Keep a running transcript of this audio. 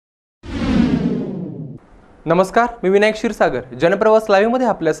नमस्कार, मी विनायक क्षीरसागर. जनप्रवास लाईव्ह मध्ये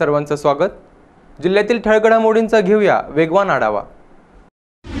आपल्या सर्वांचं स्वागत. जिल्ह्यातील ठळक घडामोडींचा घेऊया वेगवान आढावा.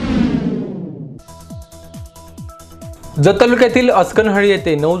 जत तालुक्यातील अस्कनहळ्ळी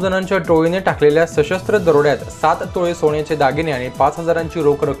येथे 9 जणांच्या टोळीने टाकलेल्या सशस्त्र दरोड्यात 7 तोळे सोन्याचे दागिने आणि 5,000ची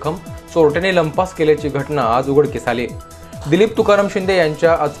रोख रक्कम चोरट्याने लंपास केल्याची घटना आज उघडकीस आली. दिलीप तुकाराम शिंदे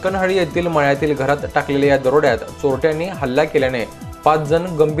यांच्या अस्कनहळ्ळी येथील मळ्यातील घरात टाकलेल्या या दरोड्यात चोरट्यांनी हल्ला केल्याने 5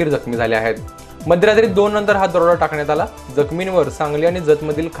 जण गंभीर जखमी झाले आहेत. मध्यरात्री 2 नंतर हा दरोडा टाकण्यात आला. जखमींवर सांगली आणि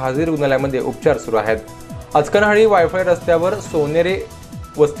जतमधील खाजगी रुग्णालयामध्ये उपचार सुरू आहेत. अस्कनहळ्ळी वायफाय रस्त्यावर सोनेरे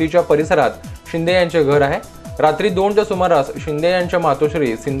वस्तीच्या परिसरात शिंदे यांचे घर आहे. रात्री 2च्या सुमारास शिंदे यांच्या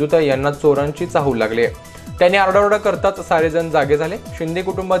मातोश्री सिंधुताई यांना चोरांची चाहूल लागली. त्यांनी आरडाओरडा करताच सारे जण जागे झाले. शिंदे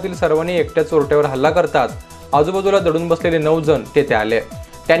कुटुंबातील सर्वांनी एकट्या चोरट्यावर हल्ला करताच आजूबाजूला दडून बसलेले 9 जण तेथे आले.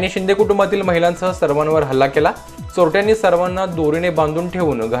 त्यांनी शिंदे कुटुंबातील महिलांसह सर्वांवर हल्ला केला. चोरट्यांनी सर्वांना दोरीने बांधून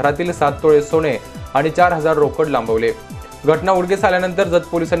ठेवून घरातील 7 तोळे सोने आणि 4,000 रोकड लांबवले. घटना उघडकीस आल्यानंतर जत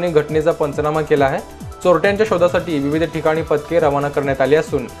पोलिसांनी घटनेचा पंचनामा केला आहे. चोरट्यांच्या शोधासाठी विविध ठिकाणी पथके रवाना करण्यात आली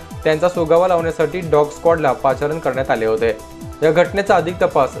असून त्यांचा सुगावा लावण्यासाठी डॉग स्क्वॉडला पाचारण करण्यात आले होते. या घटनेचा अधिक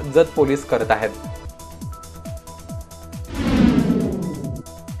तपास जत पोलीस करत आहेत.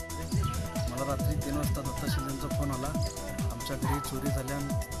 मला रात्री 3 वाजता दत्ता शिंदेचा फोन आला. आमच्या घरी चोरी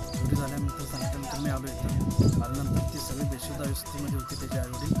झाल्यानंतर सांगितल्यानंतर मी आलो इथं. आल्यानंतर ती सगळी बेशुद्ध अवस्थेमध्ये होती. त्याचे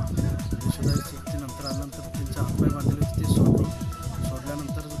आईवडील बेशुद्ध अवस्थेनंतर आल्यानंतर त्यांच्या हातपाय बांधलेले होते. ते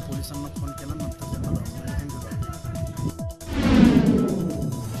सोडल्यानंतर पोलिसांना फोन केला. नंतर त्यांना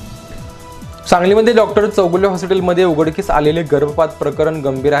सांगलीमध्ये डॉक्टर चौगुले हॉस्पिटलमध्ये उघडकीस आलेले गर्भपात प्रकरण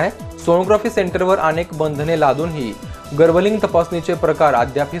गंभीर आहे. सोनोग्राफी सेंटरवर अनेक बंधने लादूनही गर्भलिंग तपासणीचे प्रकार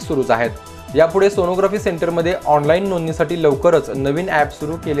अद्यापही सुरूच आहेत. यापुढे सोनोग्राफी सेंटरमध्ये ऑनलाईन नोंदणीसाठी लवकरच नवीन ॲप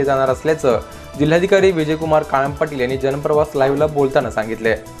सुरू केले जाणार असल्याचं जिल्हाधिकारी विजयकुमार काळम-पाटील यांनी जनप्रवास लाईव्हला बोलताना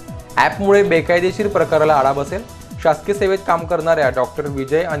सांगितले. ॲपमुळे बेकायदेशीर प्रकाराला आळा बसेल. शासकीय सेवेत काम करणाऱ्या डॉक्टर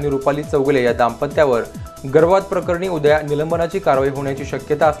विजय आणि रुपाली चौगुले या दाम्पत्यावर गर्भपात प्रकरणी उद्या निलंबनाची कारवाई होण्याची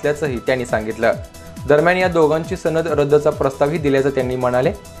शक्यता असल्याचंही त्यांनी सांगितलं. दरम्यान या दोघांची सनद रद्दचा प्रस्तावही दिल्याचं त्यांनी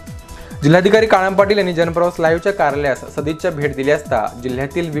म्हणाले. जिल्हाधिकारी काळम-पाटील यांनी जनप्रवास लाईव्हच्या कार्यालयास सदिच्छा भेट दिली असता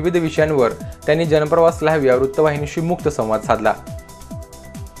जिल्ह्यातील विविध विषयांवर त्यांनी जनप्रवास लाईव्ह या वृत्तवाहिनीशी मुक्त संवाद साधला.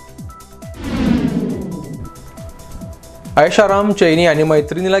 ऐशाराम चैनी आणि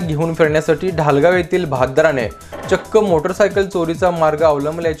मैत्रिणीला घेऊन फिरण्यासाठी ढालगाव येथील बहाद्दराने चक्क मोटरसायकल चोरीचा मार्ग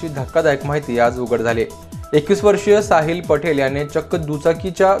अवलंबल्याची धक्कादायक माहिती आज उघड झाली. 21 वर्षीय साहिल पटेल याने चक्क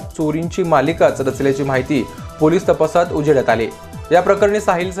दुचाकीच्या चोरींची मालिकाच रचल्याची माहिती पोलीस तपासात उजेडात आली. या प्रकरणी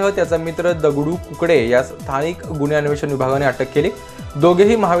साहिलसह त्याचा मित्र दगडू कुकडे या स्थानिक गुन्हे अन्वेषण विभागाने अटक केली.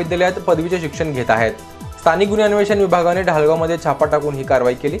 दोघेही महाविद्यालयात पदवीचे शिक्षण घेत आहेत. स्थानिक गुन्हे अन्वेषण विभागाने ढालगावमध्ये छापा टाकून ही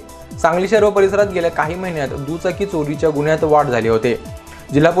कारवाई केली. सांगली शहर व परिसरात गेल्या काही महिन्यात दुचाकी चोरीच्या गुन्ह्यात वाढ झाली होती.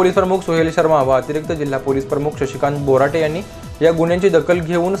 जिल्हा पोलीस प्रमुख सोहेल शर्मा व अतिरिक्त जिल्हा पोलीस प्रमुख शशिकांत बोराटे यांनी या गुन्ह्यांची दखल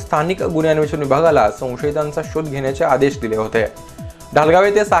घेऊन स्थानिक गुन्हे अन्वेषण विभागाला संशयितांचा शोध घेण्याचे आदेश दिले होते. ढालगाव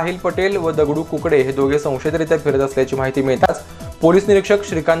येथे साहिल पटेल व दगडू कुकडे हे दोघे संशयितरित्या फिरत असल्याची माहिती मिळताच पोलीस निरीक्षक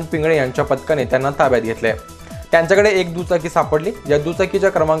श्रीकांत पिंगळे यांच्या पथकाने त्यांना ताब्यात घेतले. त्यांच्याकडे एक दुचाकी सापडली. या दुचाकीच्या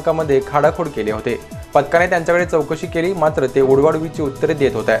क्रमांकामध्ये खाडाखोड केले होते. पथकाने त्यांच्याकडे चौकशी केली, मात्र ते उडवाउडवीची उत्तरे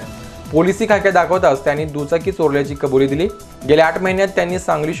देत होते. पोलिसी खाक्या दाखवताच त्यांनी दुचाकी चोरल्याची कबुली दिली. गेल्या 8 महिन्यात त्यांनी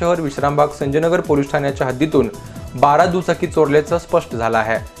सांगली शहर, विश्रामबाग, संजयनगर पोलीस ठाण्याच्या हद्दीतून 12 दुचाकी चोरल्याचं स्पष्ट झालं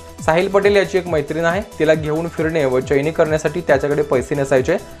आहे. साहिल पटेल याची एक मैत्रीण आहे. तिला घेऊन फिरणे व चैनी करण्यासाठी त्याच्याकडे पैसे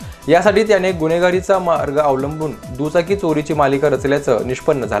नसायचे. यासाठी त्याने गुन्हेगारीचा मार्ग अवलंबून दुचाकी चोरीची मालिका रचल्याचं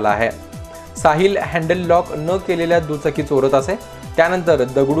निष्पन्न झालं आहे. साहिल हँडल लॉक न केलेल्या दुचाकी चोरत असे. त्यानंतर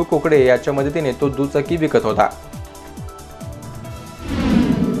दगडू कोकडे याच्या मदतीने तो दुचाकी विकत होता.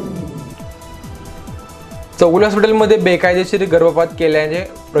 चौगुले हॉस्पिटलमध्ये बेकायदेशीर गर्भपात केल्याचे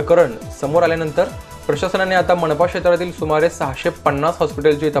प्रकरण समोर आल्यानंतर प्रशासनाने आता मनपा क्षेत्रातील सुमारे 650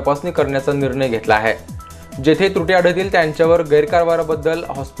 हॉस्पिटलची तपासणी करण्याचा निर्णय घेतला आहे. जेथे त्रुटी आढळतील त्यांच्यावर गैरकारभाराबद्दल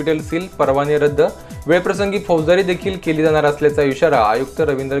हॉस्पिटल सील, परवाने रद्द, वेळप्रसंगी फौजदारी देखील केली जाणार असल्याचा इशारा आयुक्त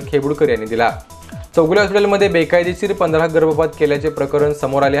रवींद्र खेबुडकर यांनी दिला. चौगुले हॉस्पिटलमध्ये बेकायदेशीर 15 गर्भपात केल्याचे प्रकरण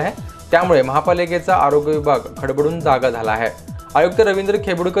समोर आले आहे. त्यामुळे महापालिकेचा आरोग्य विभाग खडबडून जागा झाला आहे. आयुक्त रवींद्र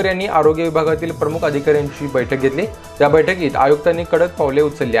खेबुडकर यांनी आरोग्य विभागातील प्रमुख अधिकाऱ्यांची बैठक घेतली. या बैठकीत आयुक्तांनी कडक पावले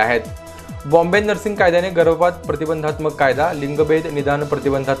उचलली आहेत. बॉम्बे नर्सिंग कायद्याने गर्भपात प्रतिबंधात्मक कायदा, लिंगभेद निदान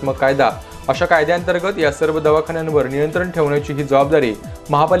प्रतिबंधात्मक कायदा अशा कायद्यांतर्गत या सर्व दवाखान्यांवर नियंत्रण ठेवण्याची ही जबाबदारी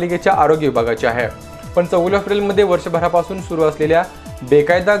महापालिकेच्या आरोग्य विभागाची आहे. पण चौगुले हॉस्पिटलमध्ये वर्षभरापासून सुरू असलेल्या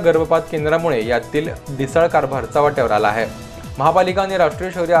बेकायदा गर्भपात केंद्रामुळे यातील ढिसाळ कारभार चव्हाट्यावर आला आहे. महापालिका आणि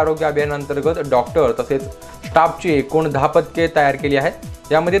राष्ट्रीय शहरी आरोग्य अभियानांतर्गत डॉक्टर तसेच स्टाफची एकूण 10 पथके तयार केली आहेत.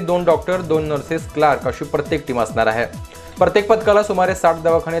 यामध्ये 2 डॉक्टर, 2 नर्सेस, क्लार्क अशी प्रत्येक टीम असणार आहे. प्रत्येक पथकाला सुमारे 60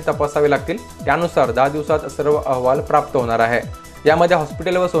 दवाखाने तपासावे लागतील। त्यानुसार 10 दिवसात सर्व अहवाल प्राप्त होणार आहे। यामध्ये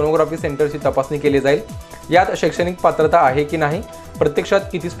हॉस्पिटल व सोनोग्राफी सेंटरची तपासणी केली जाईल। यात शैक्षणिक पात्रता आहे की नाही, प्रत्यक्षात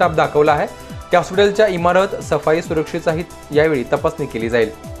किती स्टाफ दाखवला आहे, त्या हॉस्पिटलच्या इमारत, सफाई, सुरक्षेचाही यावेळी तपासणी केली जाईल।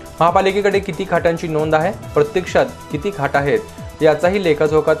 महापालिकेकडे किती खाटांची नोंद आहे, प्रत्यक्षात किती खाट आहेत याचाही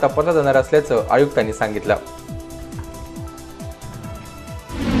लेखाजोखा तपासला जाणार असल्याचं आयुक्तांनी सांगितलं।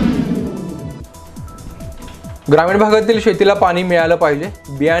 ग्रामीण भागातील शेतीला पाणी मिळालं पाहिजे,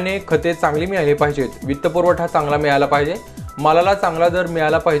 बियाणे खते चांगली मिळाली पाहिजेत, वित्तपुरवठा चांगला मिळाला पाहिजे, मालाला चांगला दर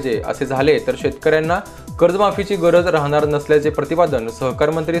मिळाला पाहिजे असे झाले तर शेतकऱ्यांना कर्जमाफीची गरज राहणार नसल्याचे प्रतिपादन सहकार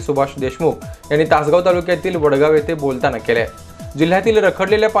मंत्री सुभाष देशमुख यांनी तासगाव तालुक्यातील वडगाव येथे बोलताना केले। जिल्ह्यातील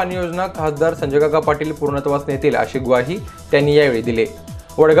रखडलेल्या पाणी योजना खासदार संजयकाका पाटील पूर्णत्वास नेतील अशी ग्वाही त्यांनी यावेळी दिली।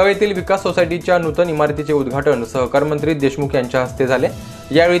 वडगाव येथील विकास सोसायटीच्या नूतन इमारतीचे उद्घाटन सहकार मंत्री देशमुख यांच्या हस्ते झाले।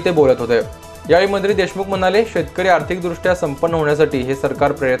 यावेळी ते बोलत होते। यावेळी मंत्री देशमुख म्हणाले, शेतकरी आर्थिकदृष्ट्या संपन्न होण्यासाठी हे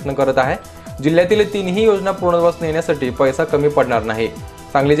सरकार प्रयत्न करत आहे। जिल्ह्यातील 3ही योजना पूर्णत्वास नेण्यासाठी पैसा कमी पडणार नाही।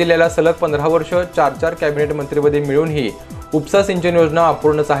 सांगली जिल्ह्याला सलग 15 वर्ष 4 कॅबिनेट मंत्रिपदे मिळूनही उपसा सिंचन योजना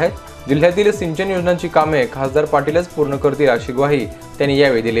अपूर्णच आहेत। जिल्ह्यातील सिंचन योजनांची कामे खासदार पाटीलच पूर्ण करतील अशी ग्वाही त्यांनी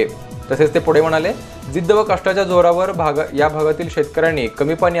यावेळी दिली। तसेच ते पुढे म्हणाले, जिद्द व कष्टाच्या जोरावर या भागातील शेतकऱ्यांनी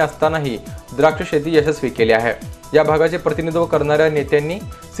कमी पाणी असतानाही द्राक्ष शेती यशस्वी केली आहे। या भागाचे प्रतिनिधित्व करणाऱ्या नेत्यांनी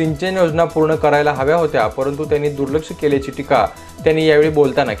सिंचन योजना पूर्ण करायला हव्या होत्या, परंतु त्यांनी दुर्लक्ष केल्याची टीका त्यांनी यावेळी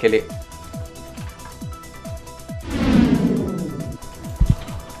बोलताना केली।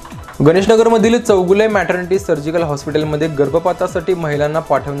 गणेशनगरमधील चौगुले मॅटर्निटी सर्जिकल हॉस्पिटलमध्ये गर्भपातासाठी महिलांना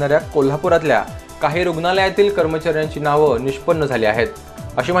पाठवणाऱ्या कोल्हापुरातल्या काही रुग्णालयातील कर्मचाऱ्यांची नावं निष्पन्न झाली आहेत,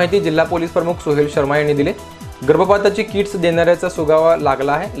 अशी माहिती जिल्हा पोलीस प्रमुख सोहेल शर्मा यांनी दिली। गर्भपाताची किट्स देणाऱ्याचा सुगावा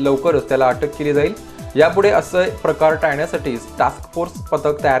लागला आहे, लवकरच त्याला अटक केली जाईल। यापुढे असे प्रकार टाळण्यासाठी टास्क फोर्स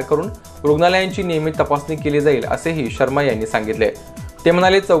पथक तयार करून रुग्णालयांची नियमित तपासणी केली जाईल असेही शर्मा यांनी सांगितले। ते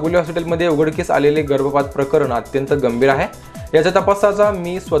म्हणाले, चौगुले हॉस्पिटलमध्ये उघडकीस आलेले गर्भपात प्रकरण अत्यंत गंभीर आहे। याच्या तपासाचा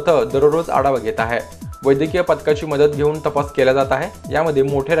मी स्वतः दररोज आढावा घेत आहे। वैद्यकीय पथकाची मदत घेऊन तपास केला जात आहे। यामध्ये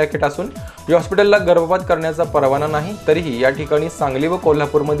मोठे रॅकेट असून या हॉस्पिटलला गर्भपात करण्याचा परवाना नाही, तरीही या ठिकाणी सांगली व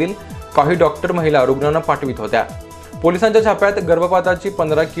कोल्हापूरमधील काही डॉक्टर महिला रुग्णांना पाठवित होत्या। पोलिसांच्या छाप्यात गर्भपाताची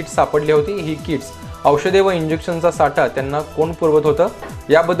 15 किट्स सापडली होती। ही किट्स, औषधे व इंजेक्शनचा साठा त्यांना कोण पुरवत होतं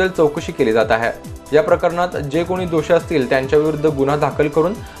याबद्दल चौकशी केली जात आहे। या प्रकरणात जे कोणी दोषी असतील त्यांच्या विरुद्ध गुन्हा दाखल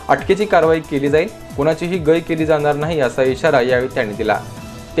करून अटकेची कारवाई केली जाईल। कुणाचीही गय केली जाणार नाही असा इशारा यावेळी त्यांनी दिला।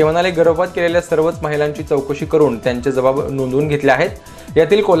 ते म्हणाले, गर्भपात केलेल्या सर्वच महिलांची चौकशी करून त्यांचे जबाब नोंदवून घेतले आहेत।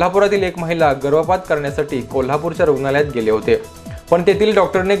 यातील कोल्हापुरातील एक महिला गर्भपात करण्यासाठी कोल्हापूरच्या रुग्णालयात गेले होते, पण तेथील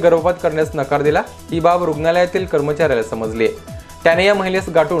डॉक्टरने गर्भपात करण्यास नकार दिला। ही बाब रुग्णालयातील कर्मचाऱ्याला समजली। त्याने या महिलेस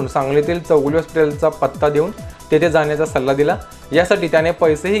गाठून सांगलीतील चौगुले हॉस्पिटलचा पत्ता देऊन तेथे जाण्याचा सल्ला दिला। यासाठी त्याने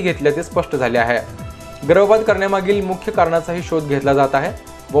पैसेही घेतल्याचे स्पष्ट झाले आहे। गर्भपात करण्यामागील मुख्य कारणाचाही शोध घेतला जात आहे।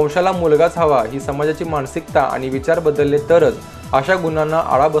 वंशाला मुलगाच हवा ही समाजाची मानसिकता आणि विचार बदलले तरच अशा गुन्ह्यांना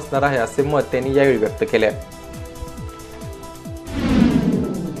आळा बसणार आहे, असे मत त्यांनी यावेळी व्यक्त केले।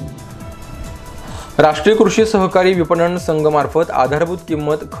 राष्ट्रीय कृषी सहकारी विपणन संघामार्फत आधारभूत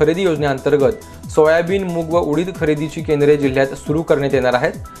किंमत खरेदी योजनेअंतर्गत सोयाबीन, मूग व उडीद खरेदीची केंद्रे जिल्ह्यात सुरू करण्यात येणार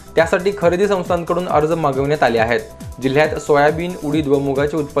आहेत। त्यासाठी खरेदी संस्थांकडून अर्ज मागवण्यात आले आहेत। जिल्ह्यात सोयाबीन, उडीद व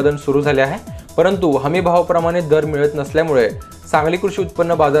मुगाचे उत्पादन सुरू झाले आहे, परंतु हमी भावाप्रमाणे दर मिळत नसल्यामुळे सांगली कृषी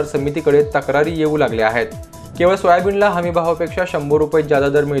उत्पन्न बाजार समितीकडे तक्रारी येऊ लागल्या आहेत। केवळ सोयाबीनला हमी भावापेक्षा 100 रुपये जादा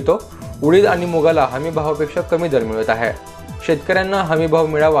दर मिळतो, उडीद आणि मुगाला हमी भावापेक्षा कमी दर मिळत आहे। शेतकऱ्यांना हमी भाव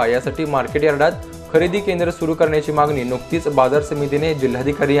मिळावा यासाठी मार्केट यार्डात खरेदी केंद्र सुरू करण्याची मागणी नुकतीच बाजार समितीने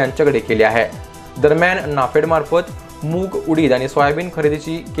जिल्हाधिकारी यांच्याकडे केली आहे। दरम्यान नाफेडमार्फत मूग, उडीद आणि सोयाबीन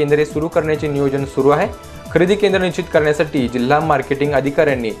खरेदीची केंद्रे सुरू करण्याचे नियोजन सुरू आहे। खरेदी केंद्र निश्चित करण्यासाठी जिल्हा मार्केटिंग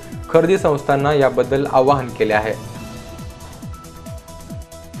अधिकाऱ्यांनी खरेदी संस्थांना याबद्दल आवाहन केले आहे।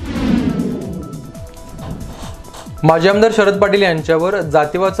 माजी आमदार शरद पाटील यांच्यावर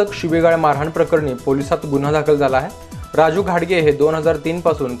जातीवाचक शिवीगाळ मारहाण प्रकरणी पोलिसात गुन्हा दाखल झाला आहे। राजू घाडगे हे 2003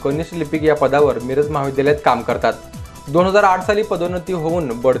 पासून कनिष्ठ लिपिक या पदावर मिरज महाविद्यालयात काम करतात। 2008 साली पदोन्नती होऊन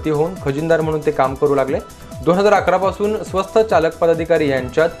बढती होऊन खजिनदार म्हणून ते काम करू लागले। 2011 पासून स्वस्थ चालक पदाधिकारी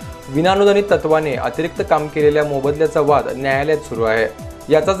यांच्यात विनानुदानित तत्वाने अतिरिक्त काम केलेल्या मोबदल्याचा वाद न्यायालयात सुरू आहे।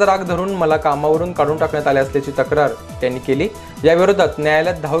 याचाच राग धरून मला कामावरून काढून टाकण्यात आले असल्याची तक्रार त्यांनी केली। या विरोधात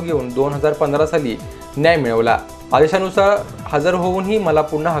न्यायालयात धाव घेऊन 2015 साली न्याय मिळवला। आदेशानुसार हजर होऊनही मला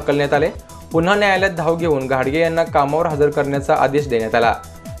पुन्हा हकलण्यात आले। पुन्हा न्यायालयात धाव घेऊन घाडगे यांना कामावर हजर करण्याचा आदेश देण्यात आला।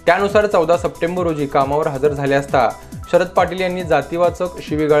 त्यानुसार 14 सप्टेंबर रोजी कामावर हजर झाले असता शरद पाटील यांनी जातीवाचक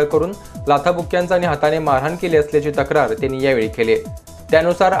शिवीगाळ करून लाथाबुक्क्यांचा आणि हाताने मारहाण केली असल्याची तक्रार त्यांनी यावेळी केली।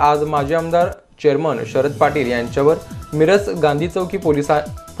 त्यानुसार आज माजी आमदार चेअरमन शरद पाटील यांच्यावर मिरज गांधी चौकी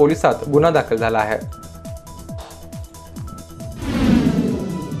पोलिसात गुन्हा दाखल झाला आहे।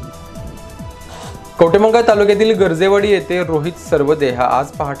 कवटेमंकाळ तालुक्यातील गर्जेवाडी येथे रोहित सरवदे हा आज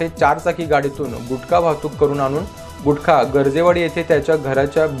पहाटे 4 चाकी गाडीतून गुटखा वाहतूक करून आणून गुटखा गर्जेवाडी येथे त्याच्या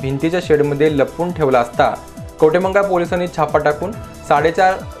घराच्या भिंतीच्या शेडमध्ये लपवून ठेवला असता कवटेमंकाळ पोलिसांनी छापा टाकून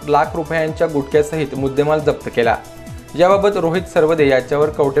 4.5 लाख रुपयांच्या गुटख्यासहित मुद्देमाल जप्त केला। याबाबत रोहित सरवदे याच्यावर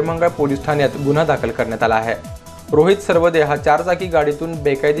कवटेमंकाळ पोलीस ठाण्यात गुन्हा दाखल करण्यात आला आहे। रोहित सरवदे हा 4 चाकी गाडीतून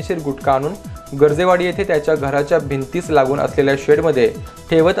बेकायदेशीर गुटखा आणून गर्जेवाडी येथे त्याच्या घराच्या भिंतीस लागून असलेल्या शेडमध्ये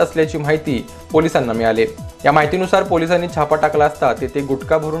ठेवत असल्याची माहिती पोलिसांना मिळाली। या माहितीनुसार पोलिसांनी छापा टाकला असता तेथे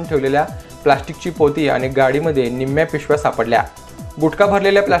गुटखा भरून ठेवलेल्या प्लास्टिकची पोती आणि गाडीमध्ये निम्म्या पिशव्या सापडल्या। गुटखा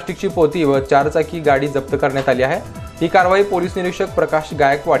भरलेल्या प्लास्टिकची पोती व 4 चाकी गाडी जप्त करण्यात आली आहे। ही कारवाई पोलीस निरीक्षक प्रकाश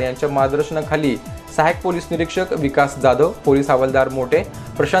गायकवाड यांच्या मार्गदर्शनाखाली सहाय्यक पोलीस निरीक्षक विकास जाधव, पोलीस हवालदार मोठे,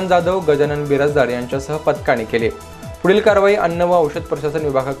 प्रशांत जाधव, गजानन बिराजदार यांच्यासह पथकाने केली। पुढील कारवाई अन्न व औषध प्रशासन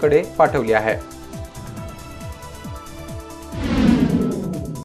विभागाकडे पाठवली आहे।